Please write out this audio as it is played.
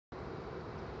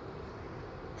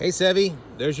Hey Seve,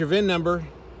 there's your VIN number.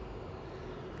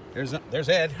 There's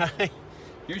Ed. Hi.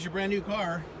 Here's your brand new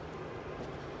car.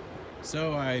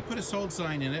 So I put a sold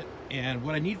sign in it, and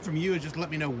what I need from you is just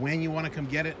let me know when you want to come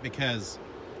get it, because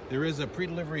there is a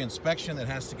pre-delivery inspection that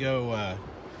has to go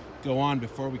on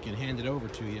before we can hand it over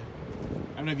to you.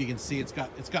 I don't know if you can see, it's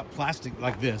got plastic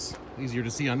like this. Easier to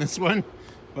see on this one,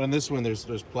 but on this one there's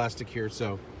plastic here.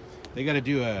 So they got to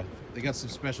do they got some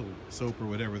special soap or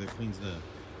whatever that cleans the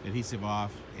adhesive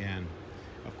off, and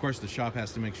of course the shop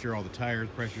has to make sure all the tire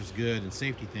pressure's good and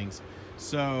safety things.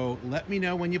 So let me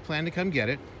know when you plan to come get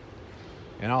it,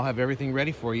 and I'll have everything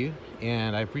ready for you.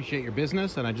 And I appreciate your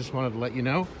business, and I just wanted to let you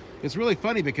know. It's really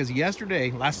funny because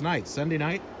last night, Sunday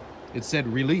night, it said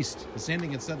released. The same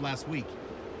thing it said last week.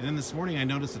 And then this morning I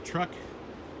noticed a truck,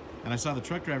 and I saw the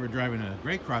truck driver driving a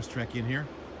gray cross trek in here.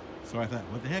 So I thought,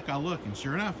 what the heck, I'll look. And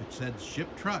sure enough, it said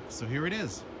ship truck. So here it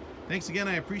is. Thanks again,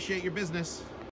 I appreciate your business.